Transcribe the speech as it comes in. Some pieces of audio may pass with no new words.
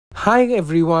Hi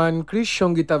everyone, Chris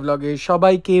Sangeeta ব্লগে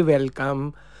সবাইকে welcome.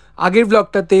 আগের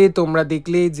ব্লগটাতে তোমরা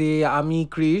দেখলে যে আমি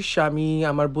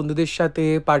আমার বন্ধুদের সাথে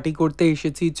পার্টি করতে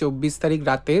এসেছি 24 তারিখ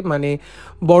রাতে, মানে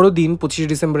বড়দিন 25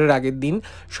 ডিসেম্বরের আগের দিন।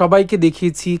 সবাইকে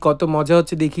দেখিয়েছি, কত মজা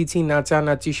হচ্ছে দেখিয়েছি,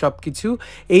 নাচানাচি সব কিছু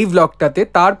এই ব্লগটাতে।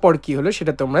 তারপর কি হলো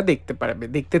সেটা তোমরা দেখতে পারবে।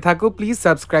 দেখতে থাকো, please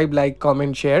subscribe, like,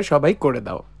 comment, share সবাই করে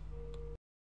দাও।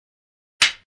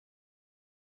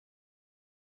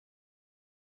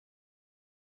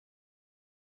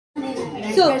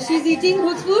 So she's eating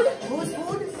whose food?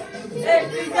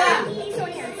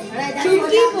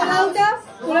 চুমকি পোলাওটা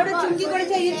চুমকি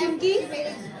করেছে, এই চুমকি।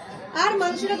 আর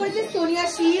মাংসটা করেছে সোনিয়া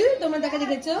শীল, তোমরা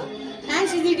দেখেছো। And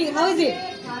she's eating. How is it?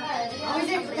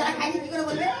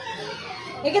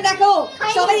 একে দেখো,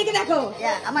 সবাই একে দেখো,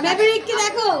 ম্যাভরিককে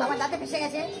দেখো। আমার দাঁতে ফেসে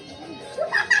গেছে।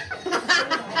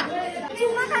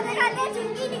 চুম্মা খাতে খাতে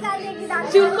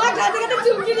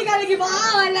চুমকি নিকালেগি।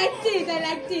 Wow, I liked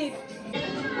it.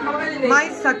 My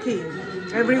Sakhi,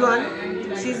 everyone,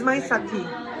 she's my Sakhi.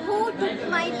 Who took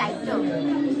my lighter?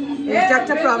 এটা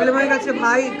একটা প্রবলেম হয়ে গেছে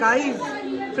ভাই, গাইস,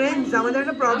 ফ্রেন্ডস, আমাদের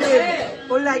একটা প্রবলেম।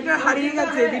 ওর লাইটার হারিয়ে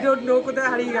গেছে, উই ডোন্ট নো কোথায়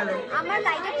হারিয়ে গেল। আমার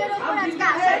লাইটারটার উপর আজকে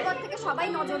আসার পর থেকে সবাই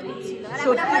নজর দিচ্ছিল।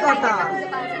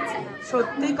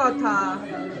 সত্যি কথা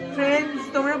ফ্রেন্ডস,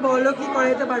 তোমরা বলো কি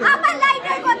করাতে পারো। আমার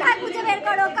লাইটার কোথায় খুঁজে বের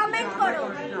করো, কমেন্ট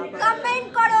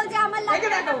করো যে আমার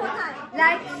লাইটার কোথায়।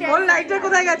 ওর লাইটার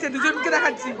কোথায় গেছে, দুজনকে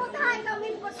দেখাচ্ছি।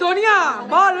 সোনিয়া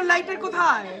বল, ওর লাইটার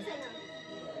কোথায়?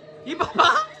 ই বাবা,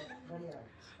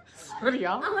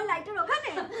 সোনিয়া আমার লাইটার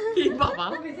ওখানে। ই বাবা,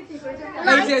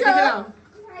 এই যে দেখে নাও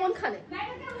কোনখানে?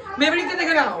 মেমরিতে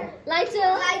দেখে নাও। Lighter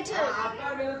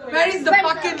Where is the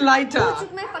fucking lighter? Who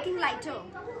took my fucking lighter?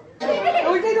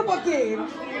 ওইটাই তো পকেট।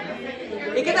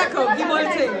 একে দেখো কি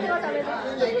বলছে।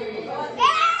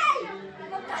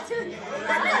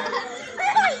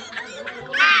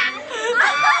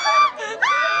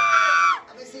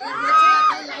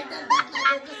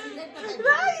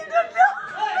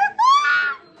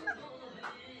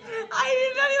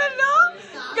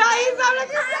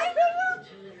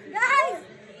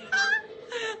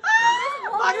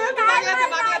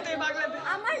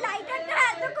 আমার লাইটারটা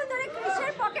এতক্ষণ ধরে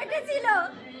ক্রিসের পকেটে ছিল।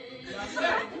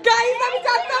 গাইস আমি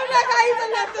জানতাম না, গাইস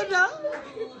আমি জানতাম না।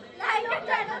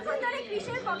 লাইটারটা এতক্ষণ ধরে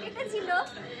ক্রিসের পকেটে ছিল,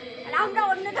 আর আমরা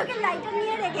অন্য লোকের লাইটার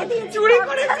নিয়ে রেখে দিয়েছি, চুরি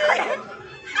করেছি।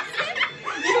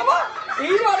 বাবা,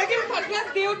 এই রনকের সানগ্লাস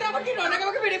দিয়ে ওটা আমাকে রনক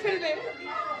আমাকে মেরে ফেলবে।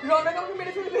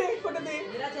 ফটো দে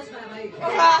মেরা চশমা ভাই।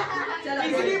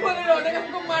 ইজিলি বলে রনক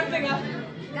আমাকে মার দেगा।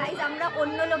 গাইস আমরা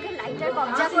অন্য লোকের লাইটার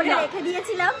কবজা করে রেখে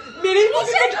দিয়েছিলাম। মেরে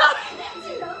পকেটে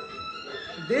ছিল।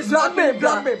 This block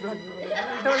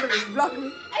me.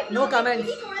 No comments.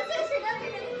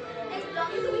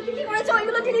 তুমি কি করেছো,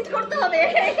 ওইগুলো ডিলিট করতে হবে।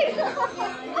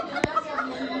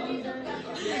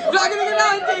 ব্লগে দেখে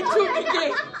নাও এই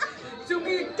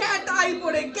চুমকি ক্যাট আই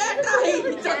পরে, ক্যাট আই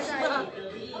চশমা,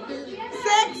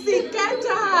 sexy cat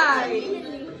I.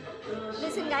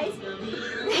 Listen guys,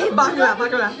 Bangla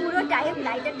পুরো টাইম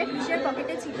লাইটারটা ক্রিসের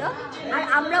পকেটে ছিল, আর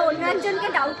আমরা অন্য একজনকে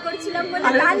ডাউট করছিলাম বলে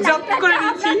তার লাইটারটা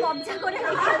আমরা কবজা করে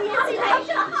রেখে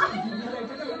দিয়েছিলাম।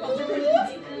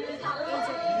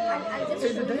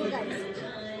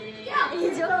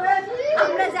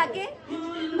 আমরা যাকে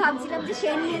ভাবছিলাম যে সে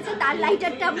নিয়েছে, তার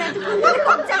লাইটারটা আমরা এতক্ষণ ধরে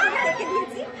কবজা করে রেখে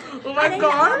দিয়েছি।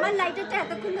 আমার লাইটারটা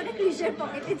এতক্ষণ ধরে ক্রিসের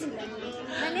পকেটে ছিল।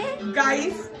 মানে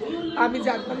গাইস আমি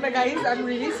জানতাম না, guys I am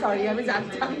really sorry, আমি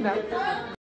জানতাম না।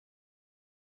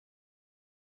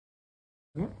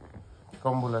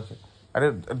 কম্বল আছে, আরে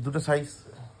দুটো সাইজ।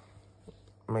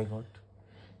 মাই গড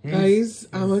গাইস,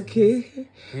 আমাকে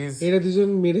এরা দুজন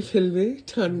মেরে ফেলবে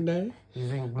ঠান্ডায়।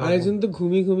 আরেকজন তো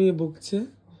ঘুমিয়ে বকছে,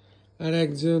 আর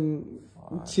একজন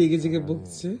জেগে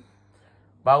বকছে।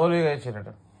 পাগল হয়ে গেছে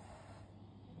ছেলেটা।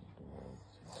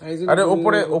 আরে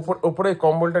ওপরে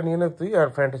কম্বলটা নিয়ে নে তুই, আর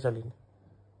ফ্যানটা চালিয়ে নে।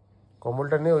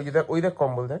 কম্বলটা নে, ওই দেখ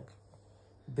কম্বল দেখ।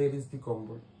 There is the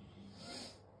কম্বল।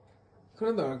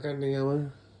 কোনো দরকার নেই আমার।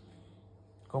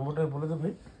 কম্বলটা বলে দে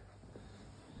ভাই।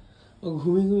 ও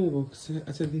ঘুমিয়ে বকছে।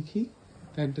 আচ্ছা দেখি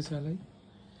ফ্যানটা চালাই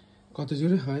কত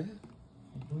জোরে হয়।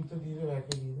 দুইটা দিয়ে দে,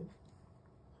 একে দিয়ে দে।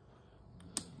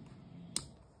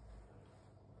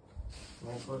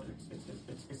 My God,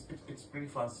 it's pretty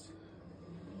fast.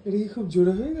 এটা কি খুব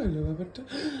জোরে হয়ে গেল ব্যাপারটা?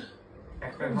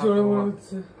 জোরে মনে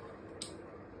হচ্ছে।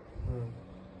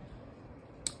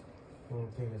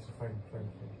 ঠিক আছে, ফাইন।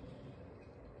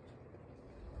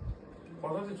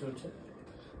 কততে চলছে?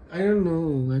 I don't know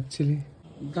actually.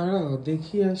 দাঁড়াও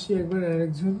দেখি আসি একবার।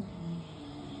 আরেকজন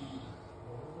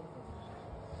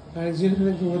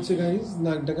এখানে ঘুমাচ্ছে গাইস।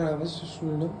 নাক ডাকার আওয়াজ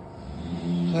শুনলাম।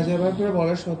 হাজারবার করে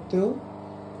বলা সত্ত্বেও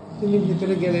তিনি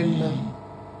ভিতরে গেলেন না।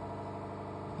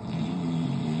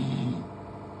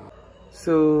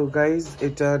 সো গাইজ,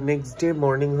 এটা নেক্সট ডে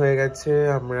মর্নিং হয়ে গেছে।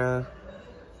 আমরা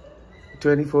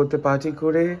 24th পার্টি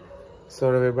করে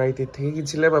সৌরভের বাড়িতে থেকে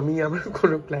গেছিলাম। আমার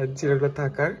কোনো প্ল্যান ছিল না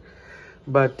থাকার,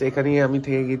 বাট এখানেই আমি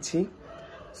থেকে গেছি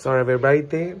সৌরভের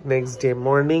বাড়িতে। নেক্সট ডে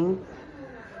মর্নিং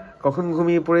কখন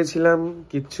ঘুমিয়ে পড়েছিলাম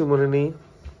কিচ্ছু মনে নেই।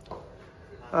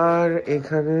 আর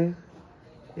এখানে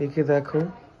একে দেখো,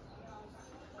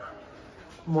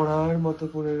 মরার মতো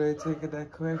পড়ে রয়েছে। একে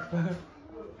দেখো একবার,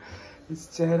 इस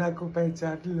चेहरा को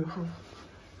पहचान लो।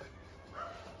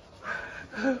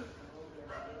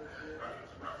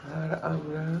 আর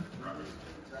আমরা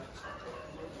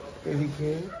এদিকে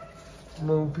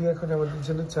মৌপি এখন আমাদের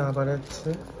জন্য চা বানাচ্ছে।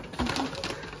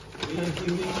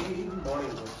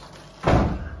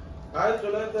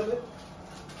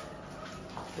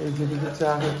 এই যেদিকে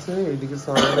চা হচ্ছে, এইদিকে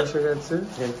সরল এসে গেছে,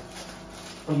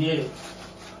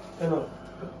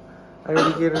 আর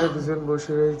এদিকে এরা দুজন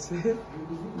বসে রয়েছে।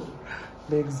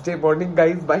 নেক্সট ডে মর্নিং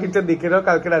গাইজ, বাড়িটা দেখে নাও,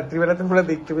 কালকে রাত্রিবেলা তোমরা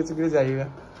দেখতে পেয়েছো কিনা জানি না।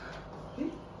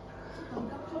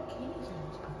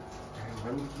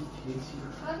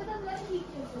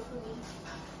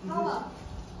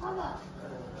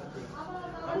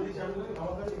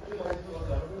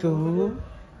 তো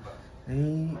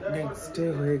এই নেক্সট ডে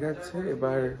হয়ে গেছে,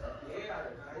 এবার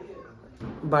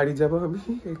বাড়ি যাব আমি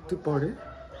একটু পরে।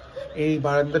 এই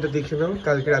বারান্দাটা দেখে নাও,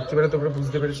 কালকে রাত্রিবেলা তোমরা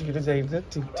বুঝতে পেরেছো কিনা জানি না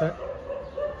ঠিকঠাক।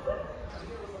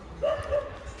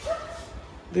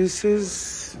 This is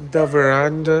the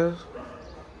ভারান্ডা।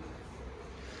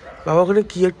 বাবা, ওখানে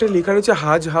কি একটা লেখা রয়েছে,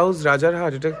 হাজ হাউস, রাজার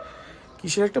হাজ। এটা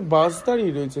কিসের একটা বাস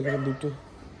দাঁড়িয়ে রয়েছে এখানে দুটো।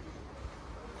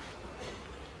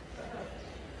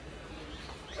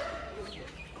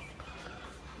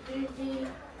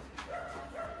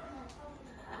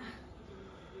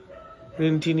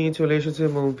 প্রিন্টি নিয়ে চলে এসেছে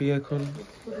মৌপি এখন।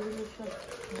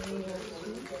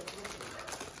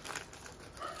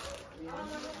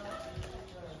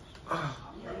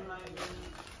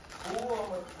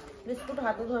 বিস্কুট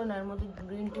হাতে ধরে না, এর মধ্যে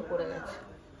গ্রিন টি পড়ে গেছে।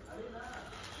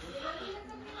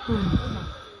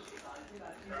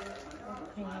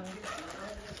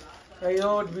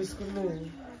 বিস্কুট নেই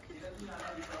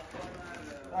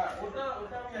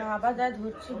বাবা, যা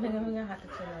ধরছি ভেঙে ভেঙে হাতে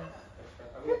চলে আসে।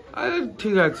 আরে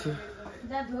ঠিক আছে,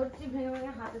 যা ধরছি ভেঙে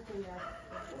ভেঙে হাতে চলে আসে।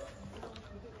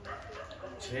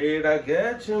 ছেড়া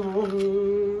গেছে মন,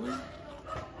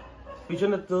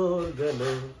 পিছনে তো গেল।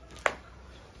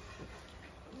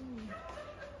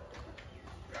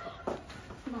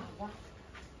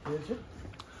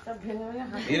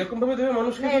 এরকম ভাবে দেবে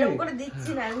মানুষকে? এরকম করে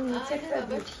দিচ্ছি না, আমি নিচে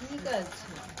ঠিক আছে।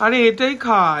 আরে এটাই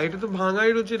খা, এটা তো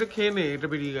ভাঙাই রয়েছে, এটা খেয়ে নে, এটা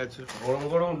বেরিয়ে গেছে। গরম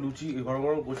গরম লুচি, গরম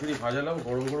গরম কচুরি ভাজালাম,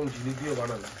 গরম গরম ঝিলি দিয়ে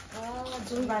বানালাম।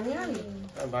 তুমি বানিয়ে আনি?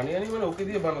 বানিয়ে আনি মানে ওকে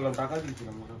দিয়ে বানালাম, টাকা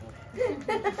দিয়েছিলাম।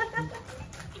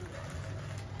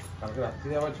 কালকে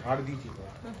রাত্রে আবার ঝাড় দিয়েছি।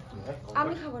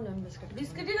 আমি খাবো না বিস্কুট।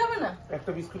 বিস্কুটই খাবে না?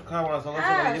 একটা বিস্কুট খাবো না, সকাল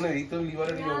সকাল এই জন্য এই তো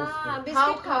লিভারের এই অবস্থা।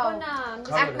 বিস্কুট খাও না,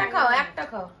 একটা খাও, একটা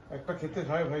খাও। একটা খেতে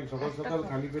হয় ভাই, সকাল সকাল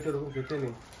খালি পেটে ওরকম খেতে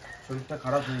নেই, শরীরটা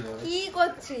খারাপ হয়ে যাবে। কি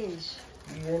করছিস?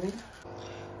 কি জানি।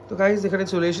 তো গাইজ এখানে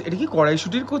চলে এসে, এটা কি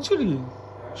কড়াইশুটির কচুরি,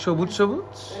 সবুজ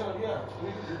সবুজ।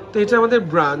 তো এটা আমাদের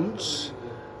ব্রাঞ্চ,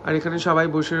 আর এখানে সবাই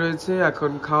বসে রয়েছে,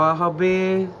 এখন খাওয়া হবে।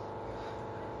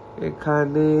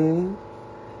 এখানে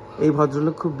এই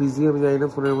ভদ্রলোক খুব বিজি, আমি জানি না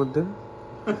ফোনের মধ্যে।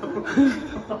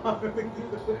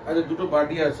 আচ্ছা, দুটো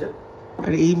বাটি আছে।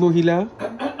 আর এই মহিলা,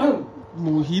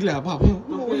 মহিলা বাবা,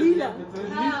 মহিলা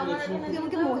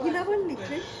আমাকে মহিলা বললি?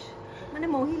 মানে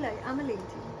মহিলাই আমার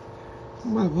লেগেছে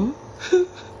বাবা।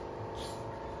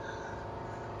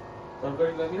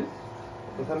 তরকারি লাগিয়ে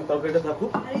এখানে তরকারিটা থাকুক।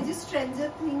 আর এই যে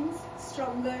স্ট্রেঞ্জার থিংস,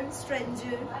 স্ট্রঙ্গার,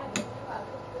 স্ট্রেঞ্জার,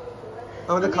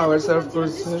 আমাদের খাবার সার্ভ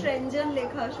করছে। স্ট্রেঞ্জার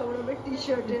লেখা সৌরভের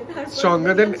টি-শার্টে।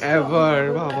 স্ট্রঙ্গার দেন এভার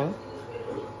বাবা।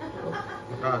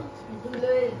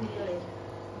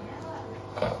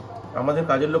 আমাদের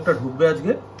কাজের লোকটা ঢুকবে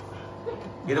আজকে।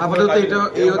 আপাতত এটা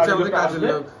এই হচ্ছে আমাদের কাজের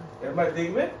লোক। এবার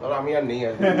দেখবে, আর আমি আর নেই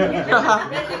আজকে।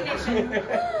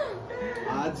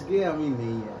 আজকে আমি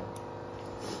নেই আর।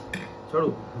 চলো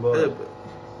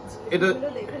এটা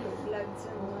দেখে লোক লাগছে।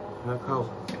 হ্যাঁ, খাও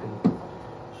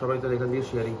সবাই, তো এখান দিয়ে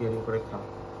শেয়ারিং করে খাও।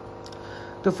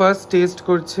 তো ফার্স্ট টেস্ট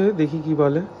করছে, দেখি কি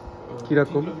বলে,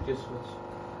 কিরকম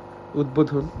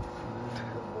উদ্বোধন।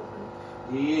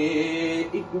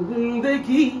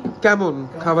 দেখি কেমন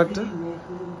খাবারটা?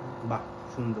 বাহ,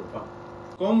 সুন্দর।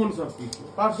 কমন সব কিছু,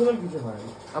 পার্সোনাল কিছু হয় না।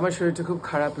 আমার শরীরটা খুব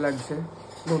খারাপ লাগছে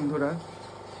বন্ধুরা।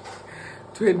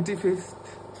 25th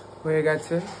হয়ে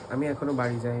গেছে, আমি এখনো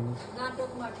বাড়ি যাইনি।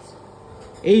 নাটক মারছে।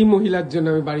 এই মহিলার জন্য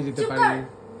আমি বাড়ি যেতে পারিনি।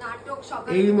 নাটক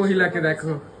সকালে। এই মহিলাকে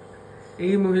দেখো,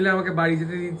 এই মহিলা আমাকে বাড়ি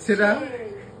যেতে দিচ্ছে না।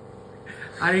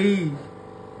 আর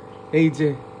এই যে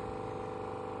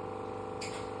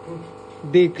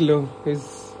দেখলো इस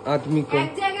आदमी को।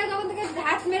 এক জায়গায় যখন থেকে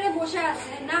ধ্যাত মেরে বসে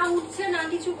আছে, না উঠছে না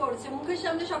কিছু করছে, মুখের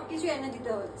সামনে সবকিছু এনে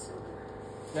দিতে হচ্ছে।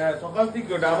 হ্যাঁ সকাল থেকে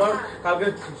ওটা আমার কালকে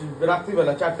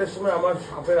রাত্রিবেলা 4টার সময় আমার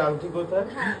সাপের আংটি কোথায়,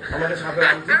 আমাকে সাপের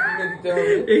আংটি কিনে দিতে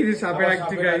হবে। এই যে সাপের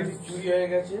আংটি গাইস চুরি হয়ে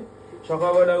গেছে।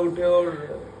 সকালবেলা উঠে ওর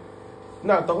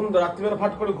না, তখন রাত্রিবেলা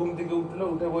ফাট করে ঘুম থেকে উঠলো,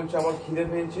 উঠে বলছে আমার খিদে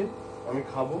পেয়েছে আমি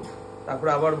খাবো।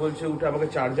 তারপরে আবার বলছে উঠে আমাকে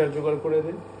চার্জার জোগাড় করে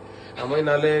দে, আমি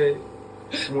নালে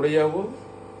মরে যাবো।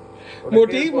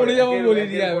 মোটেই মরে যাবো বলে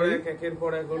দিয়ে একের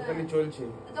পর এক ওখানে চলছে।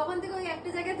 তখন থেকে ওই একটা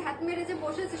জায়গায় ধাত মেরে যে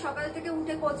বসেছে, সকাল থেকে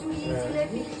উঠে কচুরি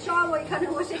জিলেবি সব ওইখানে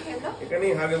বসে খেলো।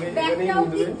 এখানেই হাগবে, এখানেই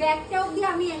মুদবে। ব্যাগটা অবধি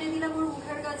আমি এনে দিলাম ওর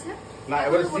মুখের কাছে। না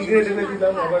এবারে সিগারেট এনে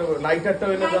দিলাম, আবার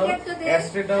লাইটারটাও এনে দাও,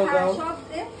 অ্যাস্ট্রেটাও দাও, সব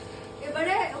দে।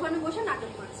 এবারে ওখানে বসে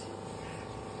নাটক করছে।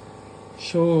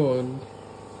 শোন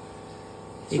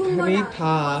এখানেই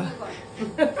থাক।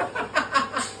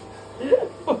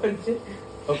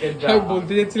 ওকে আমি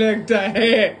বলতে যাচ্ছিলাম একটা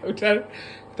ওটার,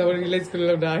 তারপর রিয়েলাইজ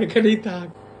করলাম না, এখানেই থাক।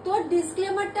 তোর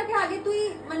ডিসক্লেমারটাকে আগে তুই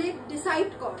মানে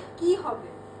ডিসাইড কর কি হবে।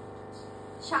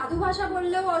 সাধু ভাষা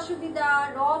বললেও অসুবিধা,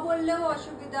 র বললেও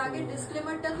অসুবিধা, আগে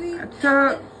ডিসক্লেমারটা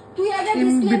তুই আগে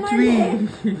ডিসক্লেমার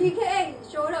লিখে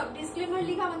সৌরভ ডিসক্লেমার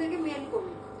লিখে আমাদেরকে মেল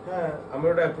করবি। হ্যাঁ আমি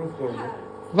ওটা অ্যাপ্রুভ করব,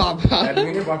 বাবা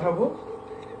অ্যাডমিনে পাঠাবো,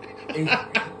 এই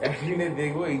অ্যাডমিনে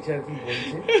দেখবো এইচআর কি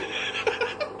বলছে।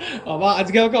 বাবা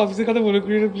আজকে আমাকে অফিসের কথা মনে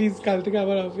করিয়ে প্লিজ, কাল থেকে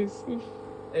আবার অফিস।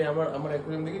 এই আমার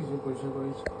অ্যাকুয়ারিয়াম দেখি যে পরিষ্কার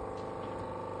করেছি।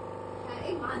 হ্যাঁ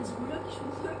এই মাছগুলো কি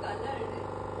সুন্দর কালার রে,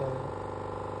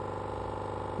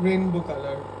 রেইনবো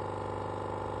কালার।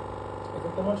 এটা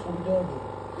তোমার ছবিটা হবে।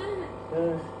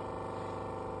 হ্যাঁ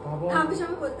বাবা আমি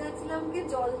সবাই বলতে যাচ্ছিলাম যে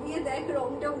জল দিয়ে দেখ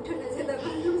রংটা উঠে গেছে, দেখো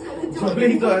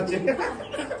জলেই তো আছে।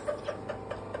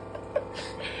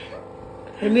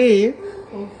 মানে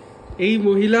এই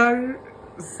মহিলার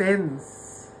sense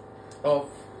of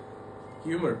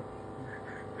humour,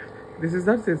 this is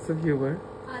not sense of humour.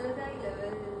 আলাদাই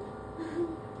লেভেল।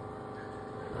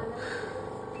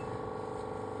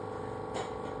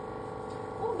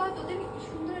 ও বা তোদের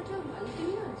সুন্দর একটা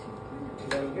বালকনি আছে।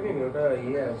 ব্যালকনি ওটা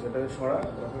ইয়ে আছে, ওটা সরা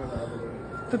ওখানে দাঁড়াতে পারি।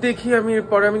 তো দেখি আমি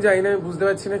এরপরে, আমি জানি না, আমি বুঝতে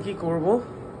পারছি না কি করব,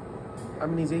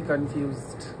 আমি নিজেই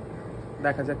কনফিউজড,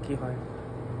 দেখা যাক কি হয়।